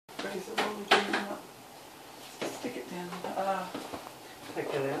edges of all the doing that. Stick it down.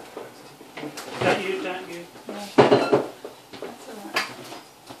 Take that out. Don't you? No. That's alright.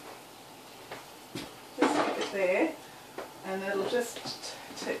 Just stick it there, and it'll just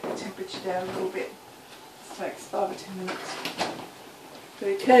take the temperature down a little bit. This takes 5 or 10 minutes.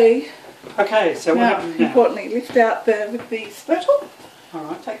 Okay. Okay, so what happens now? Importantly, lift out with the spurtle.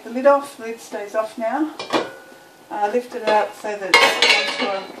 Alright. Take the lid off. The lid stays off now. Lift it out so that it's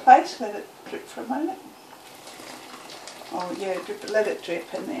onto a plate. Let it drip for a moment. Oh yeah, let it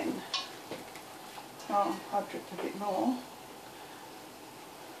drip and then. Oh, I'll drip a bit more.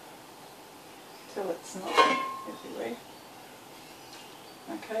 Till it's not everywhere.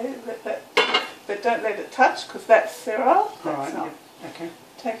 Okay, let that, but don't let it touch because that's sterile. That's not. Okay.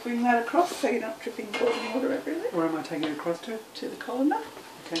 Bring that across so you're not dripping boiling water everywhere. Where am I taking it across to? To the colander.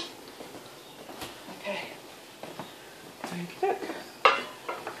 Okay. Okay. Look.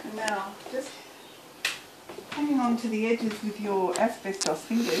 And now just hanging on to the edges with your asbestos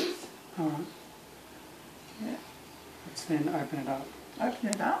fingers. Alright. Yeah. Let's then open it up. Open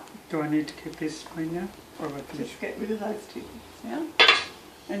it up. Do I need to keep this clean now? Or have I finished? Just get rid of those two things now.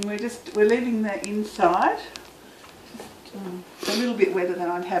 And we're leaving the inside. Just, a little bit wetter than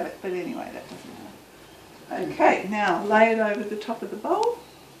I'd have it, but anyway, that doesn't matter. Okay, now lay it over the top of the bowl.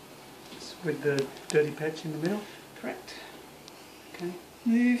 With the dirty patch in the middle? Correct. Okay.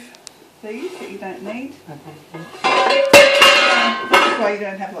 Move these that you don't need. Okay. That's why you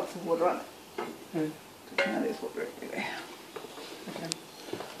don't have lots of water on it. Yeah. Because now there's water everywhere. Okay.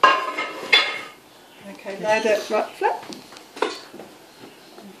 Okay, lay that right flat.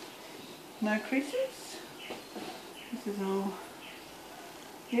 No creases. This is all.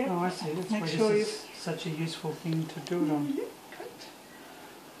 Yeah. Oh, I see. That's why this is such a useful thing to do it on. Mm-hmm.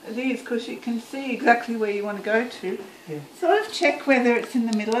 It is, because you can see exactly where you want to go to. Yeah. Sort of check whether it's in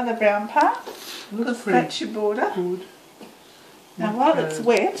the middle of the brown part, because that's your border. Good. Now while it's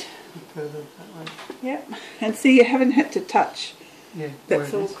wet, further that way. Yep, and see you haven't had to touch. Yeah.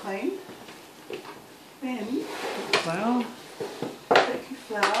 That's all clean. Then flour. take your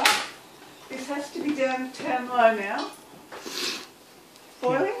flour. This has to be down low now.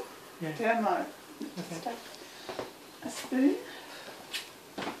 Boiling? Yeah. Down low. Okay. Take a spoon.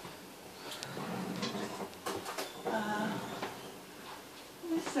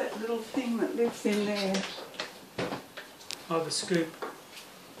 What's that little thing that lives in there? Oh, the scoop.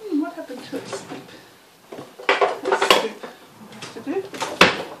 What happened to its scoop? The scoop has to do.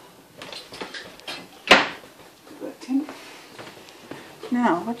 Put that in.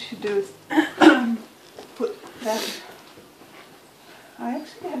 Now, what you do is put that. I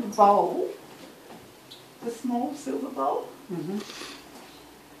actually have a bowl, the small silver bowl. Mm-hmm.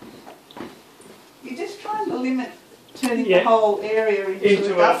 You're just trying to limit turning the whole area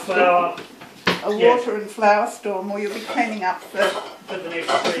into a flour, water and flour storm, or you'll be cleaning up for the next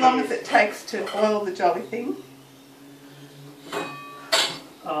as long as it takes to boil the jolly thing.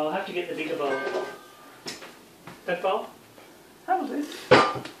 I'll have to get the bigger bowl. That bowl? That'll do.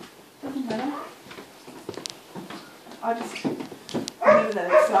 Doesn't matter. I just never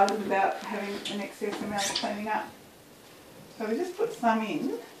that excited about having an excess amount of cleaning up. So we just put some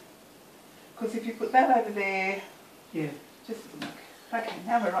in, because if you put that over there, just look. Okay,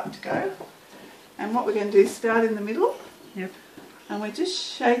 now we're right to go. And what we're going to do is start in the middle. Yep. And we're just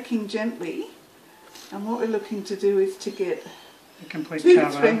shaking gently. And what we're looking to do is to get a complete 2 to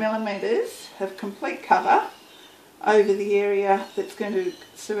cover. 3 millimetres of complete cover over the area that's going to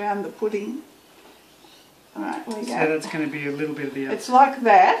surround the pudding. Alright, there we go. So that's going to be a little bit of the It's like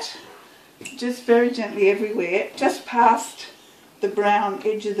that, just very gently everywhere, just past the brown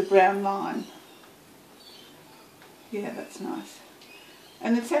edge of the brown line. Yeah, that's nice.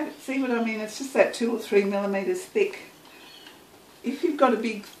 And it's, see what I mean, it's just that 2 or 3 millimetres thick. If you've got a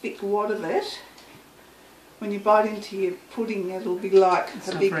big thick wad of it, when you bite into your pudding it'll be like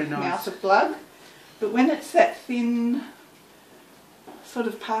a big mouth of blood. But when it's that thin, sort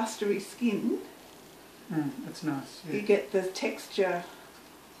of pastery skin, that's nice. Yeah. you get the texture.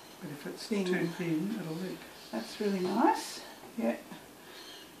 But if it's too thin, it'll leak. That's really nice. Yeah.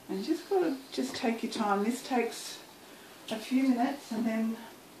 And just got to take your time. This takes a few minutes and then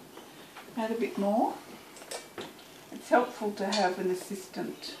add a bit more. It's helpful to have an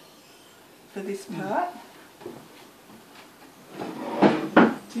assistant for this part.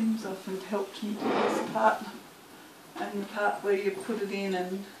 Tim's often helped me do this part and the part where you put it in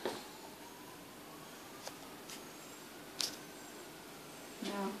and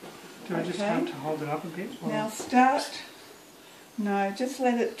now. Do I just have to hold it up a bit? Or? Now start. No, just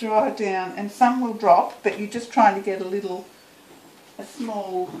let it dry down, and some will drop, but you're just trying to get a little a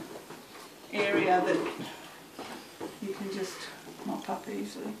small area that you can just mop up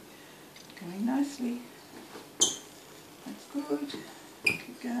easily. Going nicely. That's good.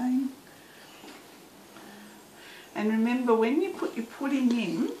 Keep going. And remember, when you put your pudding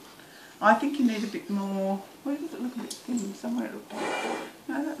in, I think you need a bit more. Where does it look a bit thin? Somewhere it looks.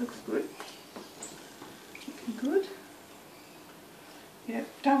 No, that looks good. Looking good. Yeah,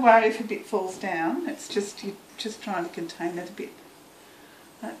 don't worry if a bit falls down. It's just you're just trying to contain it a bit.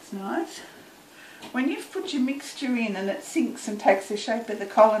 That's nice. When you've put your mixture in and it sinks and takes the shape of the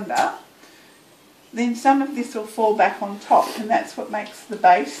colander, then some of this will fall back on top, and that's what makes the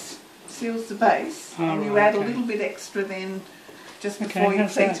base, seals the base. Oh, and you add a little bit extra then just before you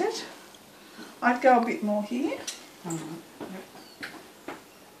heat it. I'd go a bit more here. Yep.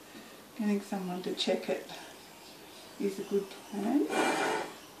 Getting someone to check it is a good plan.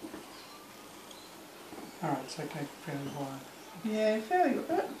 Alright, it's okay, fairly wide. Yeah, fairly.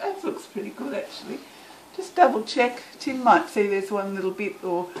 That looks pretty good actually. Just double check. Tim might see there's one little bit,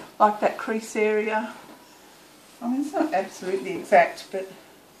 or like that crease area. I mean, it's not absolutely exact, but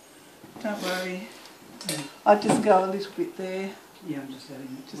don't worry. Yeah. I'd just go a little bit there. Yeah, I'm just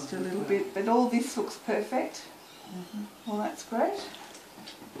adding it. Just a little bit, but all this looks perfect. Well, that's great.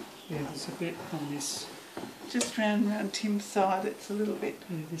 Yeah, there's a bit on this. Just round Tim's side, it's a little bit.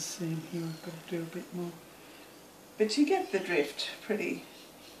 Yeah, this seam here, I've got to do a bit more. But you get the drift pretty.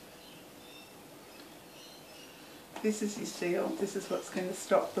 This is your seal. This is what's going to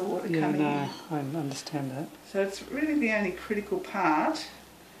stop the water coming in. I understand that. So it's really the only critical part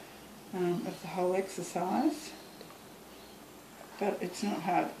of the whole exercise. But it's not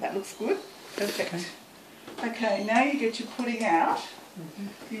hard. That looks good. Perfect. Okay, now you get your pudding out.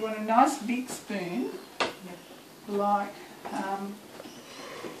 You want a nice big spoon, like,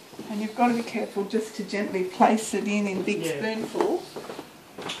 and you've got to be careful just to gently place it in big spoonfuls.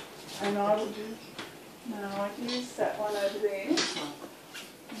 And I will do. No, I use that one over there.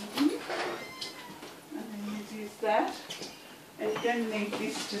 And then you use that. And you're going to need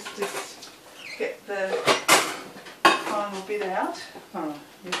this just to get the final bit out. Alright,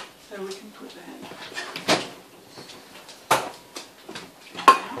 yeah. So we can put that.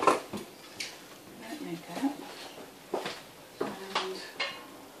 Don't need that.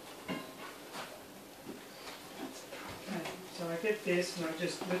 And Okay, so I get this and I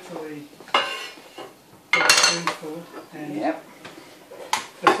just literally put a spoonful and yep.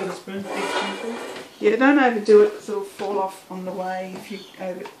 that sort of spoon, big spoonful? Yeah, don't overdo it because it'll fall off on the way if you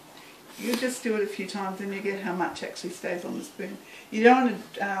you just do it a few times and you get how much actually stays on the spoon. You don't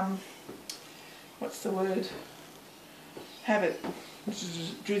want to, what's the word, have it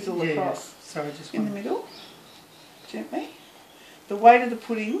drizzle across. So I just in the middle, gently. The weight of the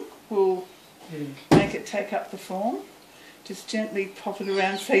pudding will make it take up the form. Just gently pop it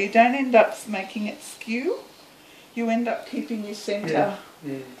around so you don't end up making it skew. You end up keeping your centre.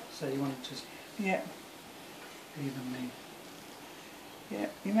 Yeah, so you want to just evenly. Yeah,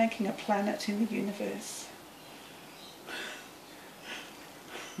 you're making a planet in the universe.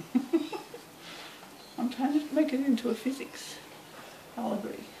 I'm trying to make it into a physics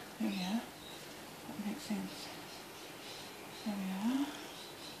allegory. There we are. That makes sense. There we are.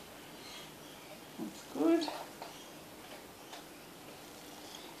 That's good.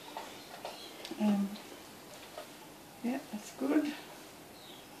 And yeah, that's good.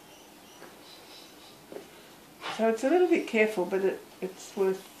 So it's a little bit careful, but it's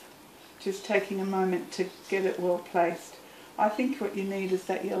worth just taking a moment to get it well placed. I think what you need is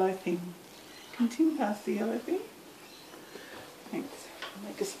that yellow thing. Can Tim pass the yellow thing? Thanks.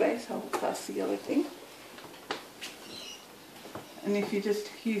 Make a space, I'll pass the yellow thing. And if you just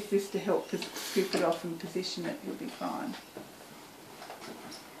use this to help scoop it off and position it, you'll be fine.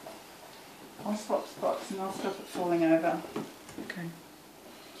 I'll swap spots and I'll stop it falling over. Okay.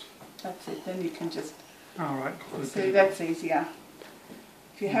 That's it, then you can just... Alright. See, that's easier.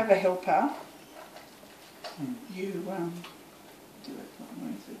 If you have a helper, you do it. Where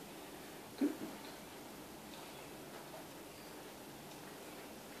is it? Good.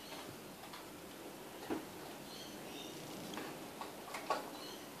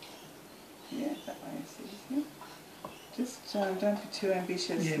 Yeah, that way is easier. Just don't be too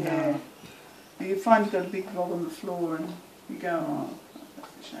ambitious. Yeah. No. You find you've got a big roll on the floor and you go, oh,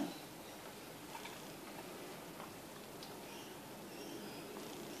 that's a shame.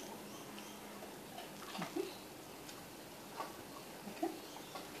 Okay,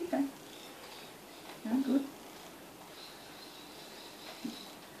 keep going. Yeah, good.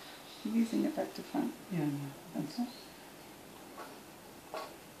 You're using it back to front. Yeah. Okay.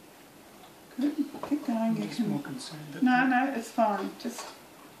 Good, keep going. going. I'm just more concerned that... No, it's fine. Just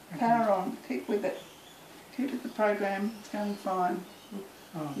power on. Keep with it. Keep with the program. It's going fine.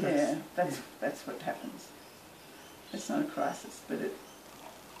 Oh, that's what happens. It's not a crisis, but it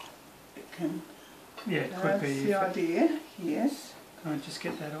can. Yeah, it could be. That's the idea. Yes. Can I just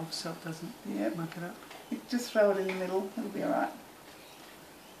get that off so it doesn't muck it up? You just throw it in the middle. It'll be all right.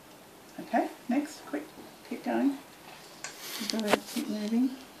 Okay. Next, quick. Keep going. You've got to keep moving.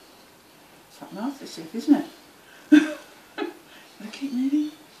 Something else to see, isn't it? Gotta keep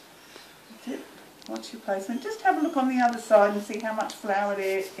moving. That's it. Watch your placement. Just have a look on the other side and see how much floured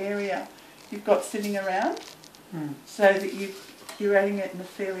area you've got sitting around, so that you're adding it in a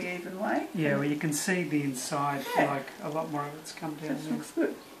fairly even way. Yeah, well you can see the inside, like a lot more of it's come down. That looks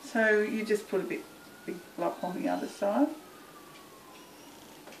good. So you just put a big block on the other side.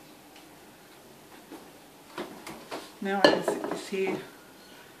 Now I can sit this here.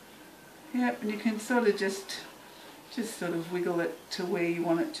 Yep, and you can sort of just sort of wiggle it to where you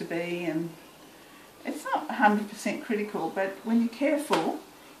want it to be, and it's not 100% critical, but when you're careful,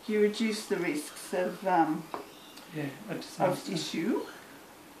 you reduce the risks of issue.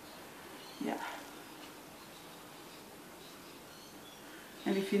 Yeah.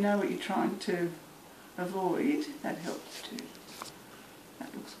 And if you know what you're trying to avoid, that helps too.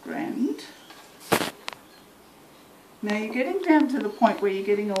 That looks grand. Now you're getting down to the point where you're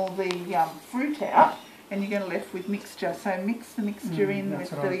getting all the fruit out, and you're going to left with mixture. So mix the mixture in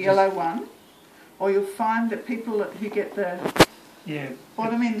with the yellow one, or you'll find that people who get the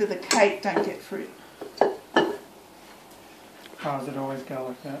bottom end of the cake don't get fruit. Oh, does it always go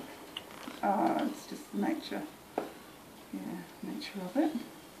like that? Oh, it's just nature. Yeah, nature of it.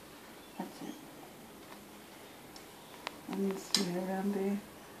 That's it. And just around there.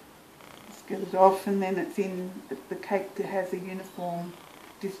 Just get it off, and then it's in the cake that has a uniform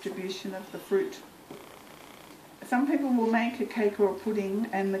distribution of the fruit. Some people will make a cake or a pudding,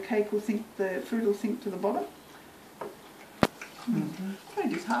 and the fruit will sink to the bottom. Very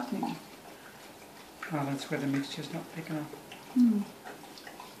disheartening. Oh, that's where the mixture's not picking up.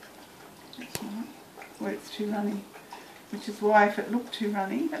 That's right. Where it's too runny. Which is why if it looked too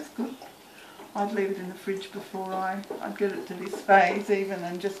runny, that's good. I'd leave it in the fridge before I'd get it to this phase even,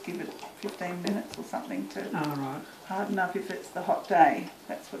 and just give it 15 minutes or something to harden up if it's the hot day.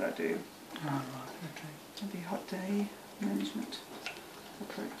 That's what I do. Oh, right, okay. The hot day management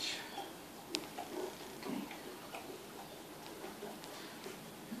approach. Okay.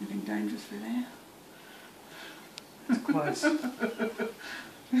 Anything dangerous through there? It's close.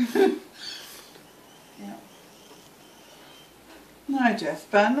 Yeah. No,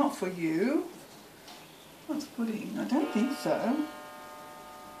 Jasper, not for you. What's pudding? I don't think so.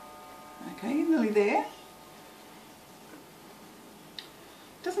 Okay, you're nearly there.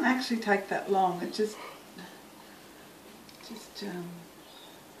 It doesn't actually take that long. It just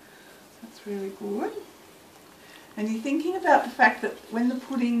that's really good. And you're thinking about the fact that when the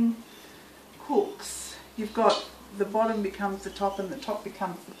pudding cooks, you've got the bottom becomes the top and the top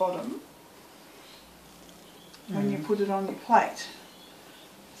becomes the bottom when you put it on your plate.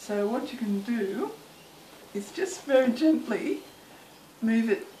 So what you can do is just very gently move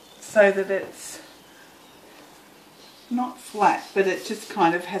it so that it's not flat, but it just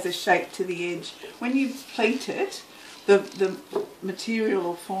kind of has a shape to the edge. When you pleat it, the material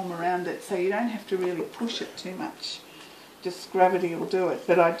will form around it, so you don't have to really push it too much. Just gravity will do it,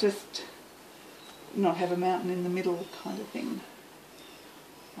 but I just not have a mountain in the middle kind of thing.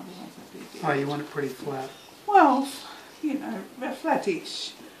 Otherwise that'd be a bit... Oh, you want it pretty flat? Well, you know,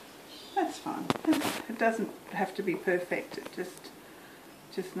 flattish. That's fine. It doesn't have to be perfect. It's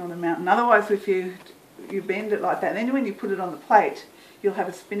just not a mountain. Otherwise, if you bend it like that, then when you put it on the plate, you'll have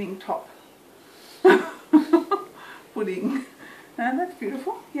a spinning top pudding. And that's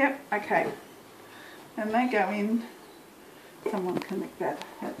beautiful. Yep. Okay. And they go in. Someone can make that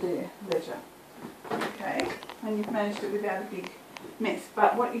at their leisure. Okay. And you've managed it without a big mess.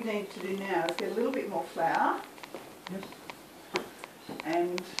 But what you need to do now is get a little bit more flour. Yep.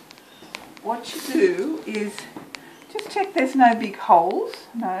 And what you do is just check there's no big holes.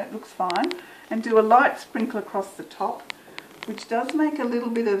 No, it looks fine. And do a light sprinkle across the top, which does make a little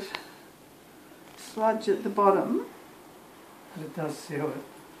bit of sludge at the bottom. But it does seal it.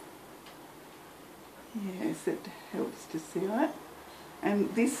 Yes, it helps to seal it.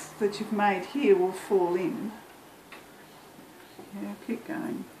 And this that you've made here will fall in. Yeah, keep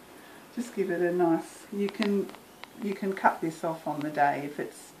going. Just give it a nice... You can cut this off on the day if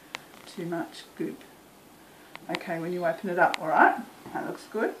it's too much goop. Okay, when you open it up, alright? That looks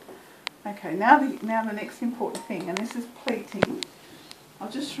good. Okay, now the next important thing, and this is pleating.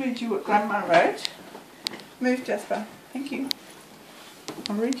 I'll just read you what Grandma wrote. Move, Jasper. Thank you.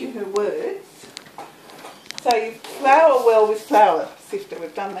 I'll read you her words. So you flour well with flour sifter.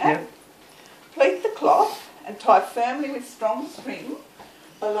 We've done that. Yep. Pleat the cloth and tie firmly with strong string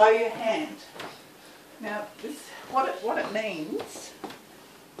below your hand. Now, this what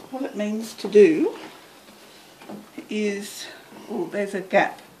it means to do is, oh, there's a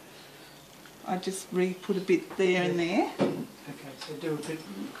gap. I just put a bit there and there. Okay, so do a bit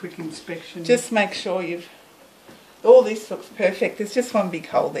quick inspection. Just make sure you've. All this looks perfect. There's just one big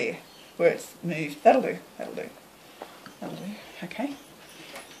hole there where it's moved. That'll do. That'll do. That'll do. Okay.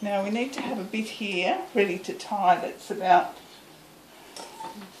 Now we need to have a bit here ready to tie that's about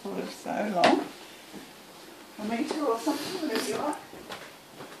sort of so long. A metre or something, whatever you like.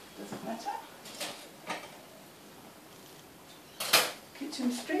 Doesn't matter.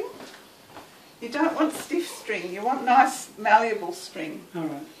 Kitchen string. You don't want stiff string. You want nice malleable string. All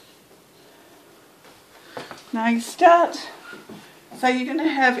right. Now you start, so you're going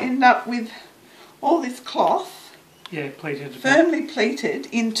to end up with all this cloth, yeah, pleated, firmly pleated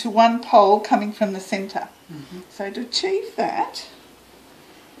into one pole coming from the centre. Mm-hmm. So to achieve that,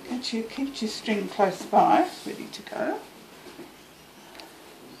 keep your string close by, ready to go,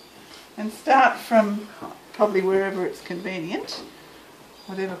 and start from probably wherever it's convenient.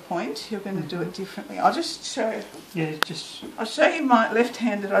 Whatever point, you're going to do it differently. I'll just show. Yeah, just. I'll show you my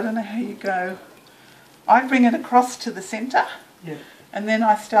left-handed. I don't know how you go. I bring it across to the centre, Yeah. and then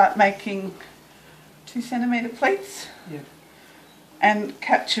I start making 2 centimetre pleats, Yeah. and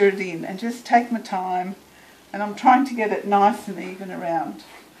capture it in, and just take my time. And I'm trying to get it nice and even around.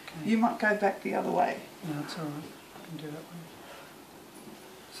 Okay. You might go back the other way. No, that's all right. I can do that one.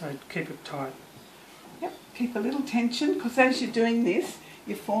 So keep it tight. Yep. Keep a little tension, because as you're doing this,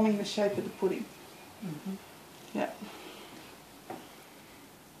 you're forming the shape of the pudding. Mm-hmm. Yep.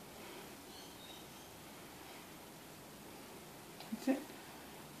 That's it.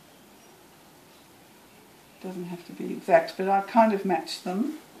 Doesn't have to be exact, but I kind of match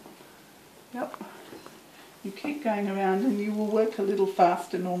them. Yep. You keep going around and you will work a little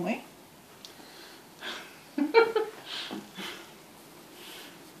faster normally.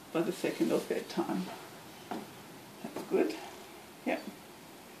 By the second or third time. That's good. Yep.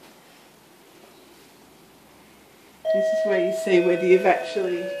 This is where you see whether you've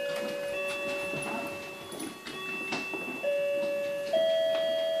actually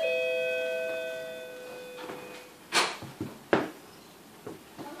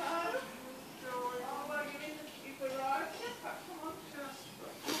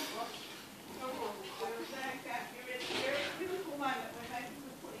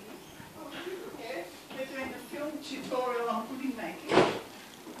tutorial on pudding making.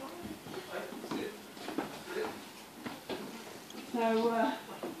 So,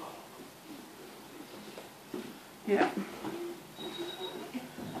 yeah.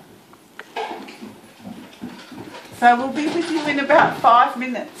 So we'll be with you in about 5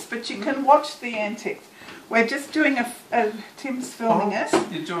 minutes, but you can watch the antics. We're just doing Tim's filming it.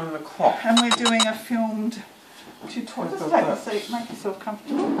 You're doing the clock. And we're doing a filmed tutorial. Just take a seat, make yourself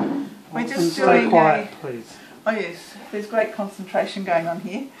comfortable. We're just Stay doing quiet, please. Oh yes, there's great concentration going on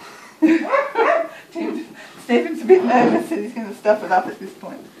here. Stephen's a bit nervous that he's going to stuff it up at this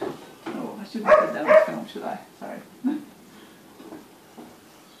point. Oh, I shouldn't put that on film, should I? Sorry.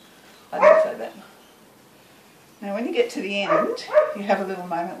 I didn't say that. Now when you get to the end, you have a little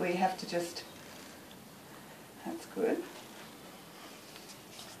moment where you have to just... That's good.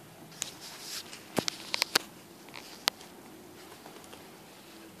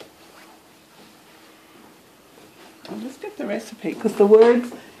 I'll just get the recipe, because the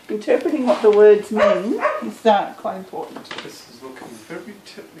words, interpreting what the words mean is quite important. This is looking very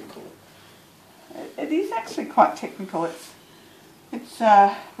technical. It is actually quite technical. It's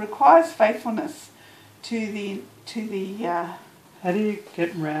requires faithfulness to the. How do you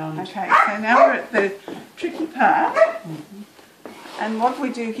get round? Okay, so now we're at the tricky part, and what we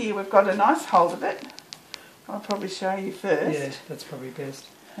do here, we've got a nice hold of it. I'll probably show you first. Yeah, that's probably best.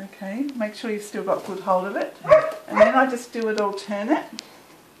 Okay, make sure you've still got good hold of it, and then I just do it alternate.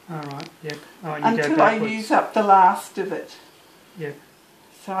 All right. Yep. Oh, and you until go I backwards. use up the last of it. Yep.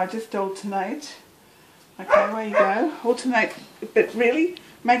 So I just alternate. Okay, where you go. Alternate, but really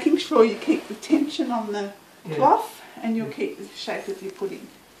making sure you keep the tension on the cloth, and you'll keep the shape of your pudding.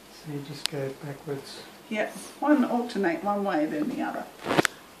 So you just go backwards. Yep, alternate one way then the other.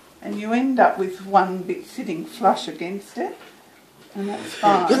 And you end up with one bit sitting flush against it, and that's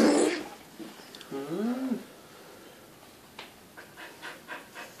fine.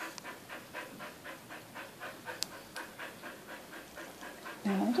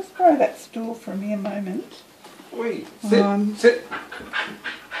 Now I'll just borrow that stool for a mere moment. Wait, sit, sit.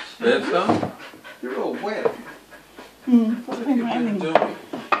 There's some. You're all wet. It's been raining.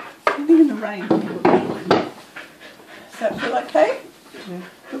 Standing in the rain. Does that feel okay? Yeah.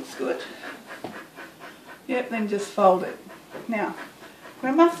 Looks good. Yep, then just fold it. Now,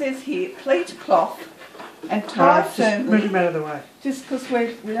 Grandma says here, pleat cloth and tie Just firmly. move him out of the way. Just because we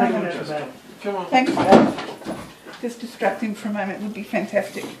Take don't him want out of the way. Come on. Thanks, Dave. Just distract him for a moment would be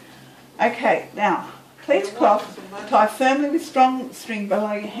fantastic. Okay, now, pleat cloth, tie firmly with strong string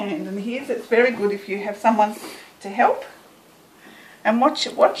below your hand. And here's, it's very good if you have someone to help. And what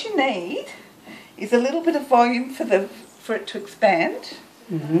you need is a little bit of volume for it to expand,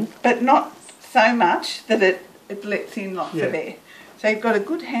 but not so much that it lets in lots of air. So you've got a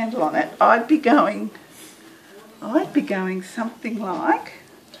good handle on it. I'd be going something like,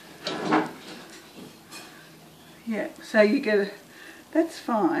 yeah, so you get a, that's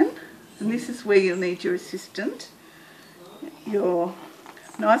fine. And this is where you'll need your assistant. You're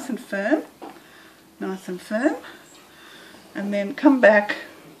nice and firm. And then come back,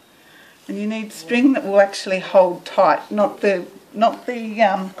 and you need string that will actually hold tight, not the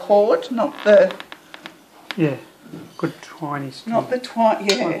cord, not the good twiny string. not the twine,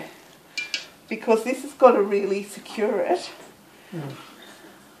 yeah, because this has got to really secure it.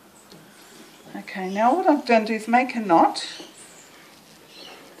 Okay, now what I'm going to do is make a knot,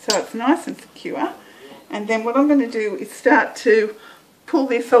 so it's nice and secure, and then what I'm going to do is start to pull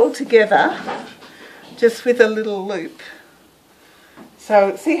this all together, just with a little loop.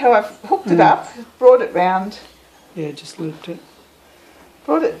 So see how I've hooked it up, brought it round. Yeah, just looped it.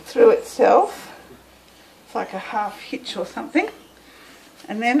 Brought it through itself. It's like a half hitch or something.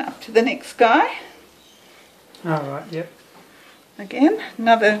 And then up to the next guy. Alright, yep. Again,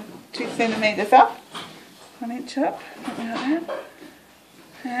 another 2 centimetres up. 1 inch up, something like that.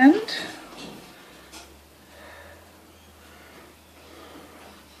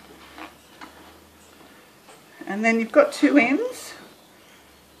 And then you've got 2 ends.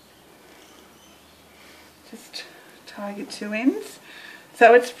 Just tie your 2 ends.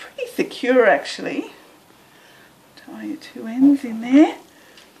 So it's pretty secure actually. Tie your 2 ends in there.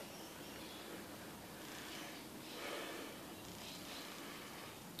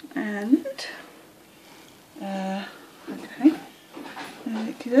 And, okay,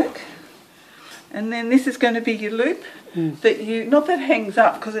 okey-doke. And then this is going to be your loop that you, not that hangs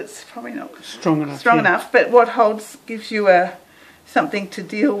up because it's probably not Strong enough. but what holds, gives you something to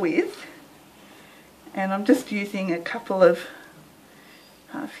deal with. And I'm just using a couple of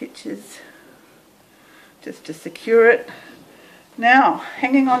half hitches just to secure it. Now,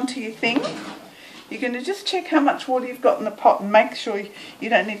 hanging on to your thing, you're going to just check how much water you've got in the pot and make sure you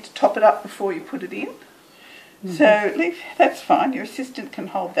don't need to top it up before you put it in. So that's fine, your assistant can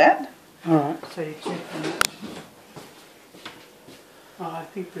hold that. Alright, so you check that. Oh, I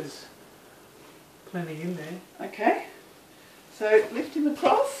think there's plenty in there. Okay, so lift him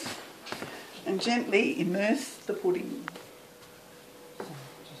across and gently immerse the pudding.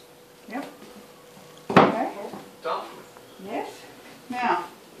 Yep. Okay. Done. Yes. Now,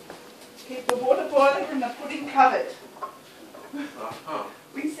 keep the water boiling and the pudding covered.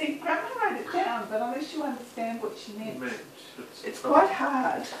 We see Grandma wrote it down, but unless you understand what she meant, it's quite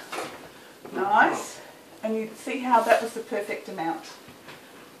hard. Nice. And you see how that was the perfect amount.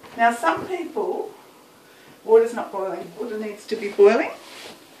 Now some people, water's not boiling, water needs to be boiling.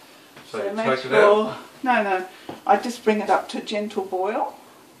 So you make take sure, it out? No, I just bring it up to gentle boil.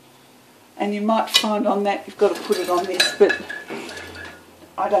 And you might find on that you've got to put it on this, but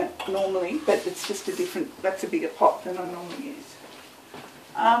I don't normally, but it's just a different, that's a bigger pot than I normally use.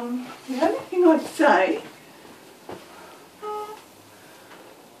 The only thing I'd say,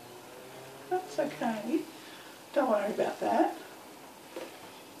 that's okay, don't worry about that.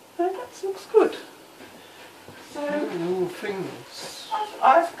 No, that looks good. So, All things.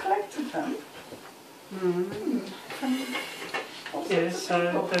 I've collected them. Yes,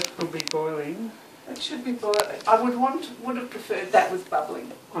 so that will be boiling. It should be boiling. I would have preferred that was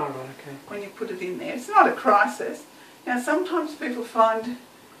bubbling. Oh, right, okay. When you put it in there. It's not a crisis. Now sometimes people find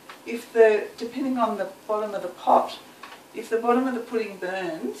depending on the bottom of the pot, if the bottom of the pudding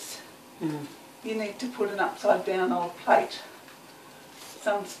burns, you need to put an upside down old plate,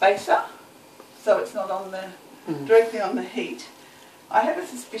 some spacer, so it's not on the directly on the heat. I have a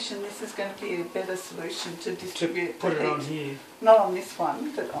suspicion this is going to be a better solution to distribute put the it heat. on here. Not on this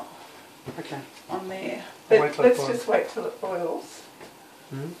one, but on there. But let's just wait till it boils.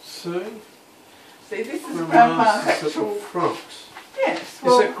 See, See, this is Grandma's Grandma's at the actual. front. Yes,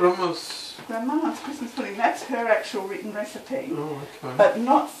 well, Is that Grandma's? Grandma's Christmas pudding. That's her actual written recipe, Oh, okay. but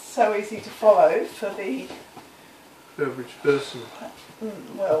not so easy to follow for the average person.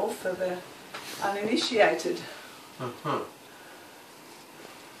 Well, for the uninitiated. Uh-huh.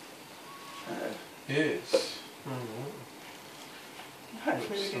 So, Yes.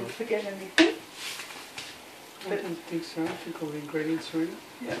 hopefully we didn't forget anything. I don't think so. I think all the ingredients are in it.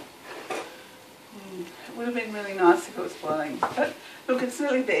 Yeah. It would have been really nice if it was boiling. But look, it's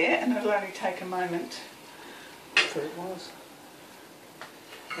nearly there and it'll only take a moment. So it was.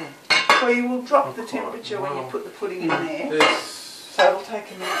 Well, you will drop the temperature when you put the pudding in there. Yes. So it'll take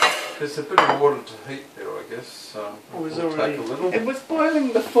a minute. There's a bit of water to heat there, I guess. Oh, is it'll already- take a little. It was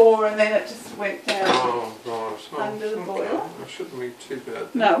boiling before and then it just went down Oh, gosh. Oh, under the boil. okay. It shouldn't be too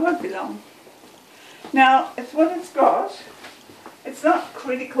bad. No, it won't be long. Now, it's what it's got. It's not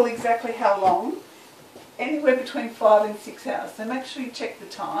critical exactly how long. Anywhere between 5 and 6 hours. So make sure you check the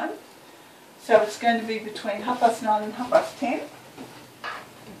time. So it's going to be between 9:30 and 10:30.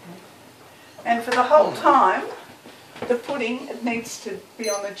 And for the whole time, the pudding, it needs to be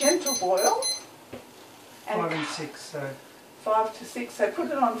on a gentle boil. And 5 and 6, so 5 to 6, so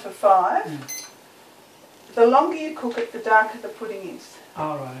put it on for 5. The longer you cook it, the darker the pudding is.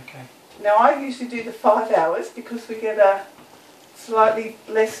 oh right, okay. Now I usually do the 5 hours because we get a slightly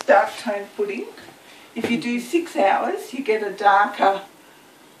less dark toned pudding. If you do 6 hours, you get a darker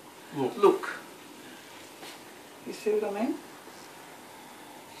look. You see what I mean?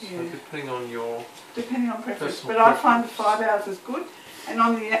 So depending on your... Depending on preference, Personal but I find 5 hours is good, and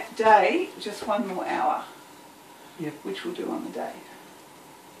on the day, just 1 more hour. Yep. Which we'll do on the day.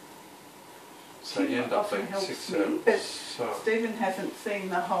 So you end up Often being helps 6 me, hours. but So, Stephen hasn't seen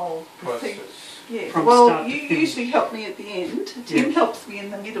the whole process. Yeah, From well, start to you finish. usually help me at the end. Tim Yeah. helps me in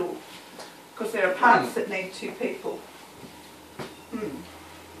the middle because there are parts that need 2 people.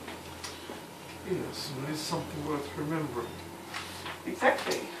 Yes, and it is something worth remembering.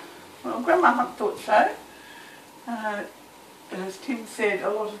 Exactly. Well, Grandma Hunt thought so. As Tim said, a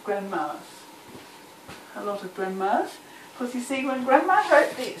lot of grandmas. A lot of grandmas. Because you see, when Grandma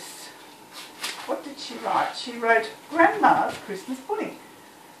wrote this, what did she write? She wrote Grandma's Christmas pudding.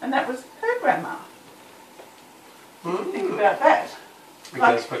 And that was her grandma. Think about that. It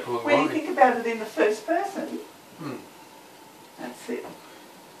Like, goes back a long when you way. think about it in the first person, Hmm. that's it.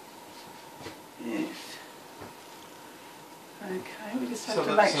 Yes. Okay, we just have So to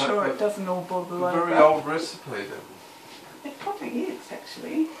make that's sure a it doesn't all bubble over. Very old recipe then. It probably is,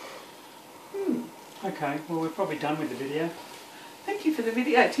 actually. Okay, well we're probably done with the video. Thank you for the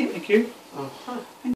video, Tim. Thank you. Uh-huh.